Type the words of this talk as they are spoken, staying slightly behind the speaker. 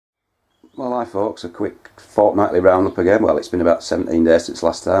Well, hi folks, a quick fortnightly roundup again. Well, it's been about 17 days since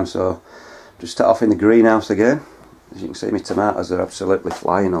last time, so just start off in the greenhouse again. As you can see, my tomatoes are absolutely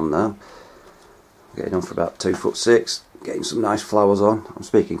flying on now. Getting on for about 2'6", getting some nice flowers on. I'm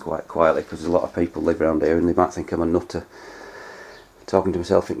speaking quite quietly because there's a lot of people live around here and they might think I'm a nutter talking to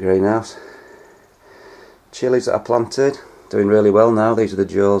myself in the greenhouse. Chillies that I planted, doing really well now. These are the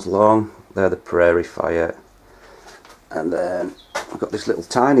Joe's Long, they're the Prairie Fire. And then I've got this little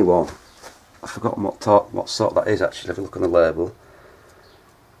tiny one. I've forgotten what sort that is actually, if you look on the label.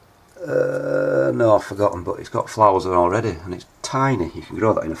 No, I've forgotten, but it's got flowers on already and it's tiny. You can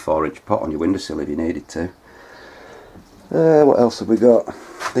grow that in a 4-inch pot on your windowsill if you needed to. What else have we got?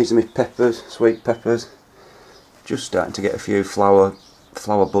 These are my peppers, sweet peppers. Just starting to get a few flower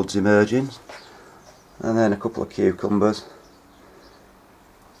buds emerging. And then a couple of cucumbers.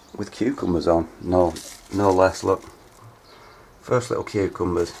 With cucumbers on, no less, look. First little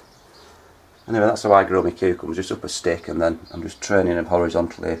cucumbers. Anyway, that's how I grow my cucumbers, just up a stick and then I'm just training them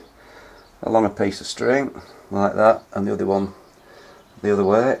horizontally along a piece of string, like that, and the other one the other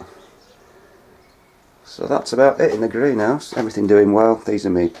way. So that's about it in the greenhouse, everything doing well. These are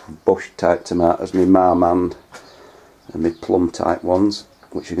my bush type tomatoes, my marmand and my plum type ones,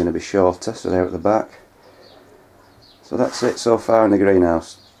 which are going to be shorter, so they're at the back. So that's it so far in the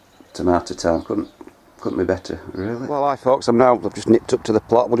greenhouse. Tomato time, couldn't be better, really. Well, hi folks, I've just nipped up to the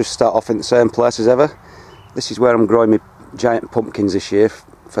plot. We'll just start off in the same place as ever. This is where I'm growing my giant pumpkins this year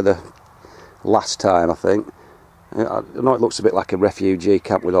for the last time, I think. I know it looks a bit like a refugee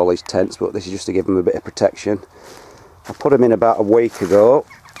camp with all these tents, but this is just to give them a bit of protection. I put them in about a week ago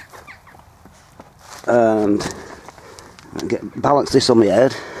and balance this on my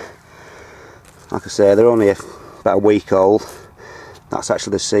head. Like I say, they're only about a week old. That's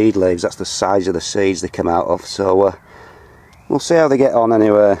actually the seed leaves, that's the size of the seeds they come out of, so we'll see how they get on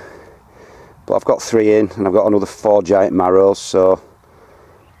anyway. But I've got 3 in and I've got another 4 giant marrows, so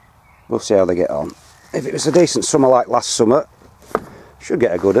we'll see how they get on. If it was a decent summer like last summer, should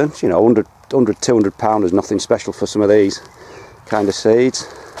get a good one. You know, 100-200 pound is nothing special for some of these kind of seeds.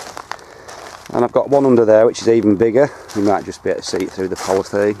 And I've got one under there which is even bigger. You might just be able to see it through the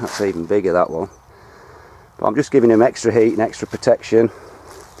polythene, that's even bigger, that one. But I'm just giving them extra heat and extra protection,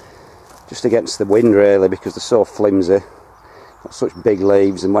 just against the wind really, because they're so flimsy. Got such big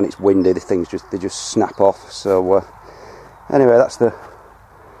leaves, and when it's windy, the things just snap off. So anyway, that's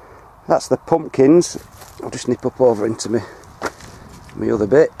the pumpkins. I'll just nip up over into my other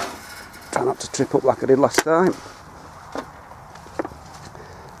bit. Try not to trip up like I did last time.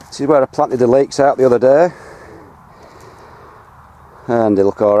 This is where I planted the leeks out the other day, and they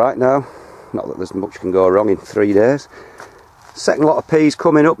look all right now. Not that there's much can go wrong in 3 days. Second lot of peas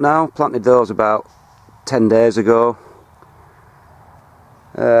coming up now. Planted those about 10 days ago.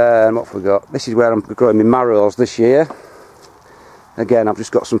 And what have we got? This is where I'm growing my marrows this year. Again, I've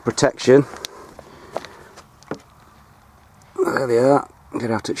just got some protection. There they are.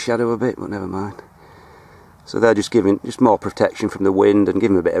 Get out at shadow a bit, but never mind. So they're just giving more protection from the wind and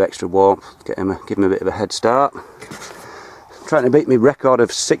giving them a bit of extra warmth. Give them a bit of a head start. Trying to beat my record of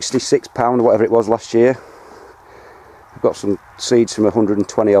 £66 or whatever it was last year. I've got some seeds from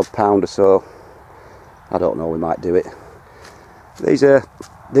 120 odd pound or so. I don't know, we might do it. These are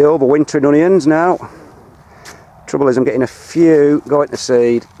the overwintering onions now. Trouble is I'm getting a few going to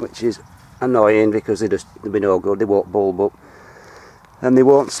seed, which is annoying because they'll be no good, they won't bulb up and they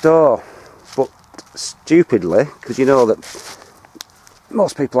won't store. But stupidly, because you know that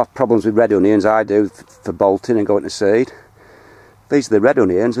most people have problems with red onions, I do, for bolting and going to seed. These are the red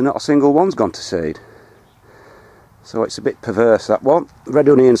onions and not a single one's gone to seed. So it's a bit perverse, that one. Red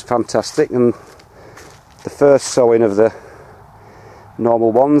onion's fantastic, and the first sowing of the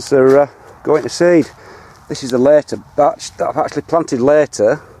normal ones are going to seed. This is the later batch that I've actually planted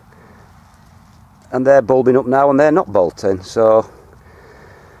later, and they're bulbing up now and they're not bolting, so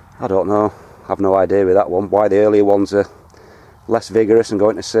I don't know. I have no idea with that one why the earlier ones are less vigorous and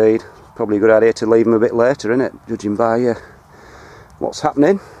going to seed. Probably a good idea to leave them a bit later, isn't it, judging by what's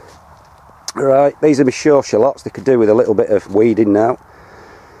happening. Right, these are my show shallots. They could do with a little bit of weeding now.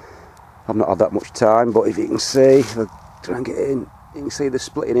 I've not had that much time, but if you can see, if I try and get in, you can see they're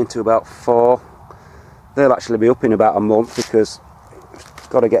splitting into about 4. They'll actually be up in about a month because I've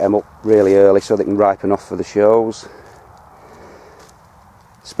got to get them up really early so they can ripen off for the shows.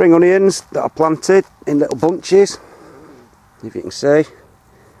 Spring onions that I planted in little bunches, if you can see.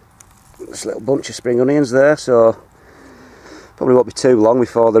 There's a little bunch of spring onions there, so probably won't be too long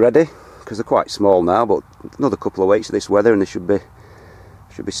before they're ready, because they're quite small now, but another couple of weeks of this weather and they should be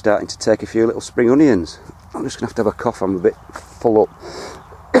starting to take a few little spring onions. I'm just going to have a cough, I'm a bit full up.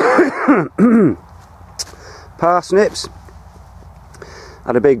 Parsnips.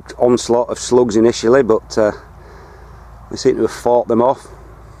 Had a big onslaught of slugs initially, but they seem to have fought them off,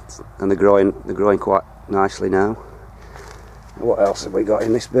 and they're growing quite nicely now. What else have we got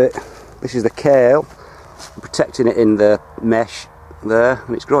in this bit? This is the kale. I'm protecting it in the mesh there,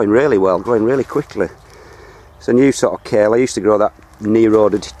 and it's growing really well, growing really quickly. It's a new sort of kale. I used to grow that Nero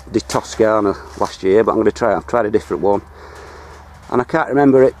di Toscana last year, but I'm going to try it. I've tried a different one, and I can't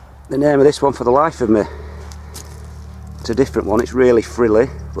remember the name of this one for the life of me. It's a different one. It's really frilly,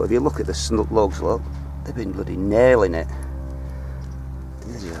 but if you look at the slugs, look, they've been bloody nailing it.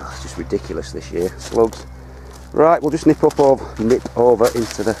 It's just ridiculous this year, slugs. Right, we'll just nip over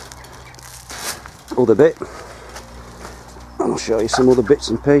into the other bit, and I'll show you some other bits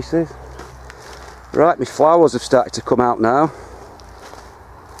and pieces. Right, my flowers have started to come out now.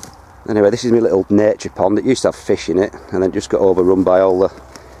 Anyway, this is my little nature pond. It used to have fish in it, and then just got overrun by all the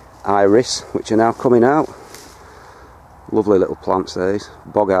iris, which are now coming out. Lovely little plants, these.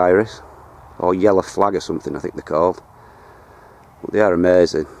 Bog iris, or yellow flag or something I think they're called. But they are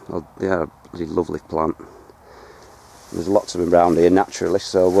amazing. They are a really lovely plant. There's lots of them around here naturally,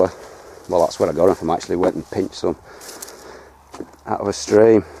 so well, that's where I got them from. I actually went and pinched some out of a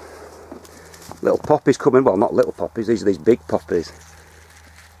stream. Little poppies coming, well, not little poppies, these are these big poppies.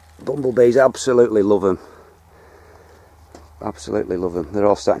 Bumblebees absolutely love them. Absolutely love them. They're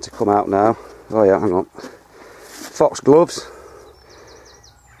all starting to come out now. Oh yeah, hang on. Foxgloves.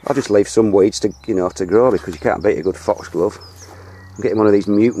 I'll just leave some weeds to, you know, to grow, because you can't beat a good foxglove. I'm getting one of these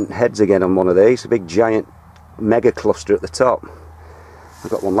mutant heads again on one of these, a big giant mega cluster at the top. I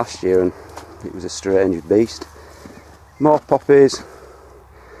got one last year and it was a strange beast. More poppies.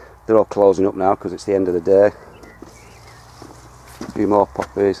 They're all closing up now because it's the end of the day. A few more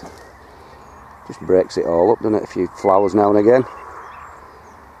poppies. Just breaks it all up, doesn't it? A few flowers now and again.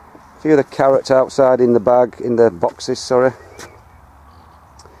 A few of the carrots outside in the bag, in the boxes, sorry.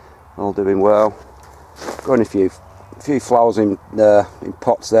 All doing well. Growing a few flowers in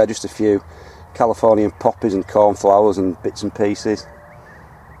pots there, just a few Californian poppies and cornflowers and bits and pieces.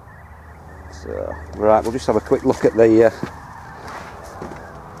 So, right, we'll just have a quick look at the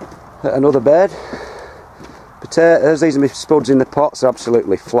at another bed. Potatoes, these are my spuds in the pots, they're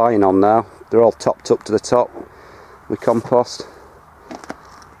absolutely flying on now. They're all topped up to the top with compost.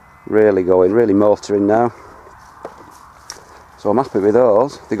 Really going, really motoring now. So I'm happy with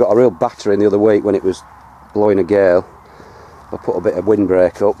those. They got a real battering the other week when it was blowing a gale. I put a bit of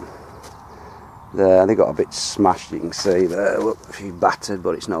windbreak up. There, they got a bit smashed, you can see there. Look, a few battered,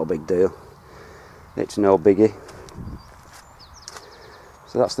 but it's not a big deal. It's no biggie.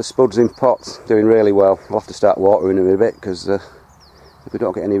 So that's the spuds in pots, doing really well. I'll have to start watering them a bit, because if we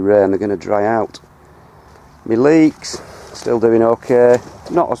don't get any rain, they're going to dry out. My leeks, still doing okay.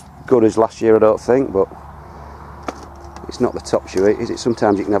 Not as good as last year, I don't think, but it's not the top you eat, is it?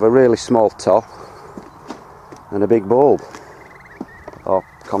 Sometimes you can have a really small top and a big bulb, or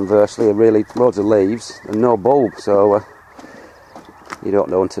conversely, loads of leaves and no bulb. So you don't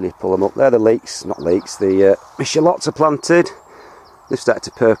know until you pull them up. They're the leeks, not leeks. The shallots are planted. They've started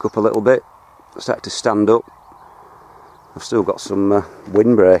to perk up a little bit, started to stand up. I've still got some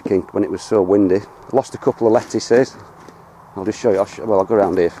wind breaking when it was so windy. I lost a couple of lettuces. I'll just show you. Well, I'll go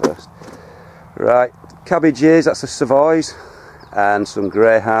around here first. Right, cabbages, that's the Savoys, and some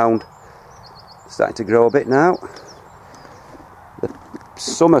greyhound. Starting to grow a bit now. The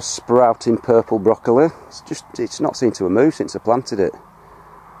summer sprouting purple broccoli, it's not seemed to have moved since I planted it.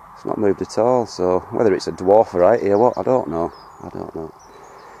 It's not moved at all, so whether it's a dwarf variety or what, I don't know.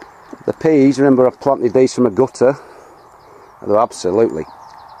 The peas, remember I've planted these from a gutter. They're absolutely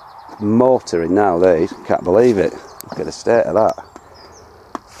motoring now, these. Can't believe it. Look at the state of that.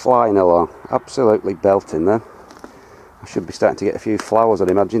 Flying along, absolutely belting them. I should be starting to get a few flowers,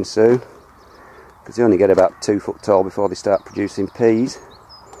 I'd imagine, soon, because they only get about 2 foot tall before they start producing peas.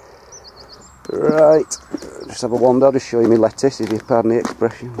 Right, just have a wander. I'll just show you my lettuce, if you pardon the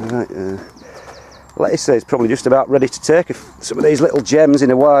expression. Right, lettuce is probably just about ready to take some of these little gems in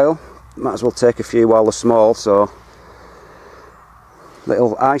a while. Might as well take a few while they're small. So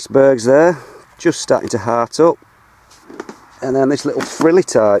little icebergs there, just starting to heart up. And then this little frilly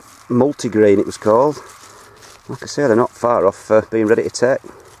type, multigreen it was called. Like I say, they're not far off being ready to take.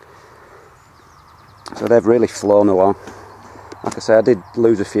 So they've really flown along. Like I say, I did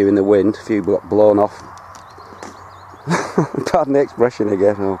lose a few in the wind, a few got blown off. Pardon the expression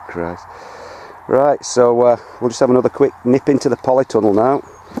again, oh Christ. Right, so we'll just have another quick nip into the polytunnel now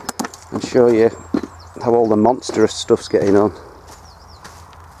and show you how all the monstrous stuff's getting on.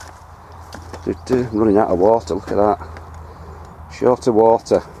 Running out of water, look at that. Short of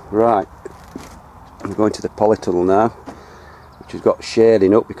water. Right, I'm going to the polytunnel now, which has got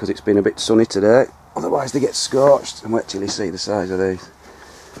shading up because it's been a bit sunny today, otherwise they get scorched. And wait till you see the size of these.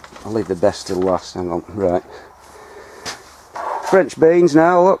 I'll leave the best till last. Hang on. Right, French beans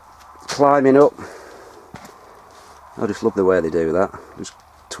now, look, climbing up. I just love the way they do that, just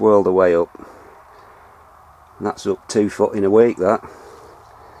twirl the way up. And that's up 2 foot in a week, that.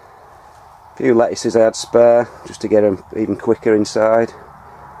 A few lettuces I had spare, just to get them even quicker inside.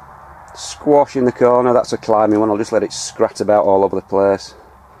 Squash in the corner, that's a climbing one, I'll just let it scrat about all over the place.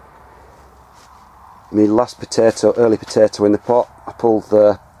 My last potato, early potato in the pot, I pulled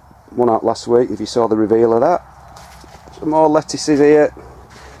the one out last week, if you saw the reveal of that. Some more lettuces here.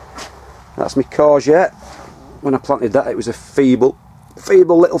 That's my courgette. When I planted that, it was a feeble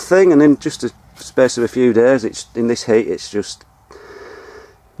little thing, and in just a space of a few days, it's in this heat, it's just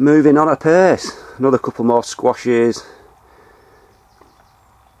moving on a pace. Another couple more squashes.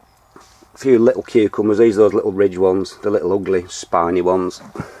 A few little cucumbers, these are those little ridge ones, the little ugly spiny ones.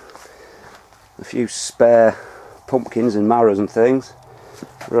 A few spare pumpkins and marrows and things.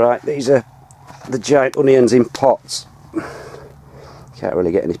 Right, these are the giant onions in pots. Can't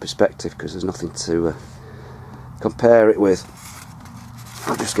really get any perspective because there's nothing to compare it with.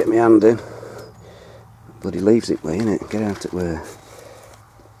 I'll just get my hand in. Bloody leaves it way, innit? Get out it where.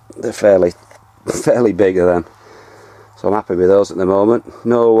 They're fairly bigger then. So I'm happy with those at the moment.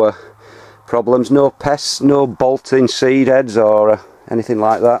 No problems, no pests, no bolting seed heads or anything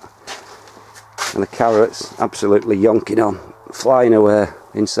like that. And the carrots absolutely yonking on, flying away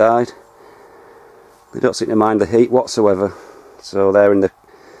inside. They don't seem to mind the heat whatsoever. So they're in the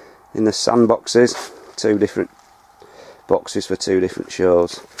sandboxes, 2 different boxes for 2 different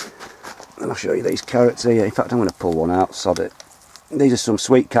shows. And I'll show you these carrots here. In fact, I'm going to pull one out, sod it. These are some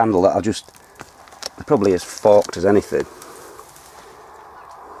sweet candle that they're probably as forked as anything.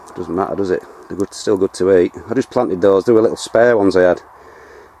 Doesn't matter, does it? They're good, still good to eat. I just planted those. There were little spare ones I had,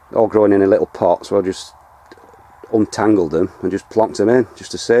 all growing in a little pot, so I just untangled them and just plonked them in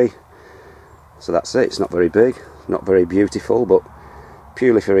just to see. So that's it. It's not very big, not very beautiful, but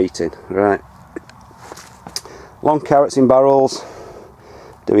purely for eating. Right. Long carrots in barrels,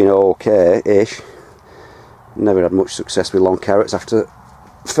 doing okay-ish. Never had much success with long carrots after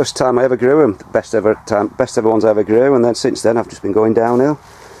the first time I ever grew them. Best ever ones I ever grew, and then since then I've just been going downhill.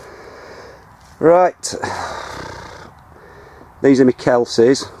 Right. These are my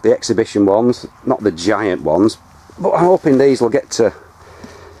kelsies, the exhibition ones, not the giant ones, but I'm hoping these will get to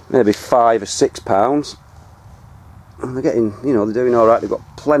maybe 5 or 6 pounds. And they're getting, you know, they're doing alright. They've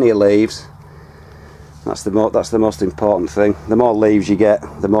got plenty of leaves. That's the most important thing. The more leaves you get,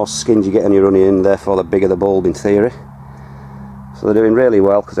 the more skins you get on your onion, therefore the bigger the bulb in theory. So they're doing really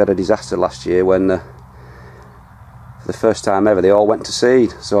well, because I had a disaster last year when for the first time ever they all went to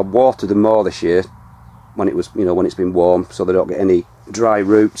seed. So I've watered them more this year when it was, you know, when it's been warm, so they don't get any dry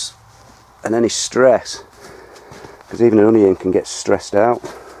roots and any stress, because even an onion can get stressed out.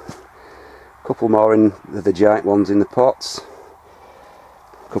 A couple more in the giant ones in the pots.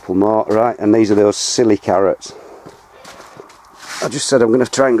 Couple more, right, and these are those silly carrots. I just said I'm going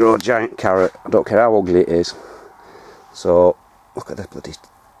to try and grow a giant carrot. I don't care how ugly it is. So look at the bloody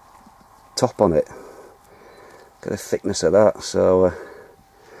top on it. Look at the thickness of that. So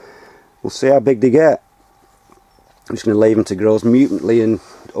we'll see how big they get. I'm just going to leave them to grow as mutantly and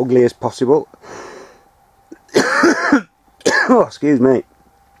ugly as possible. Oh, excuse me.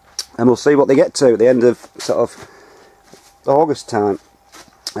 And we'll see what they get to at the end of sort of August time.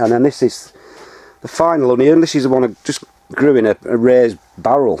 And then this is the final onion. This is the one I just grew in a raised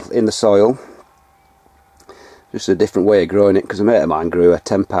barrel in the soil. Just a different way of growing it, because a mate of mine grew a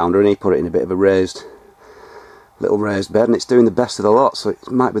 10-pounder and he put it in a bit of a little raised bed, and it's doing the best of the lot, so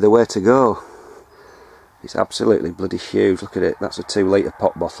it might be the way to go. It's absolutely bloody huge. Look at it. That's a 2-litre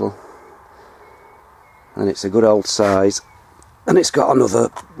pop bottle. And it's a good old size. And it's got another,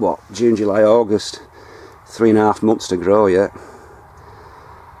 what, June, July, August, 3.5 months to grow yet.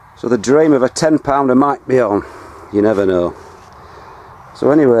 So the dream of a 10-pounder might be on. You never know. So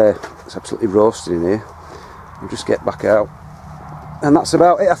anyway, it's absolutely roasting in here. I'll just get back out. And that's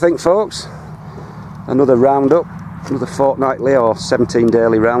about it, I think, folks. Another roundup. Another fortnightly or 17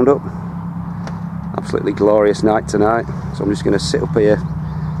 daily roundup. Absolutely glorious night tonight. So I'm just going to sit up here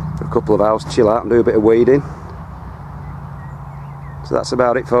for a couple of hours, chill out and do a bit of weeding. So that's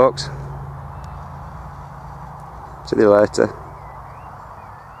about it, folks. See you later.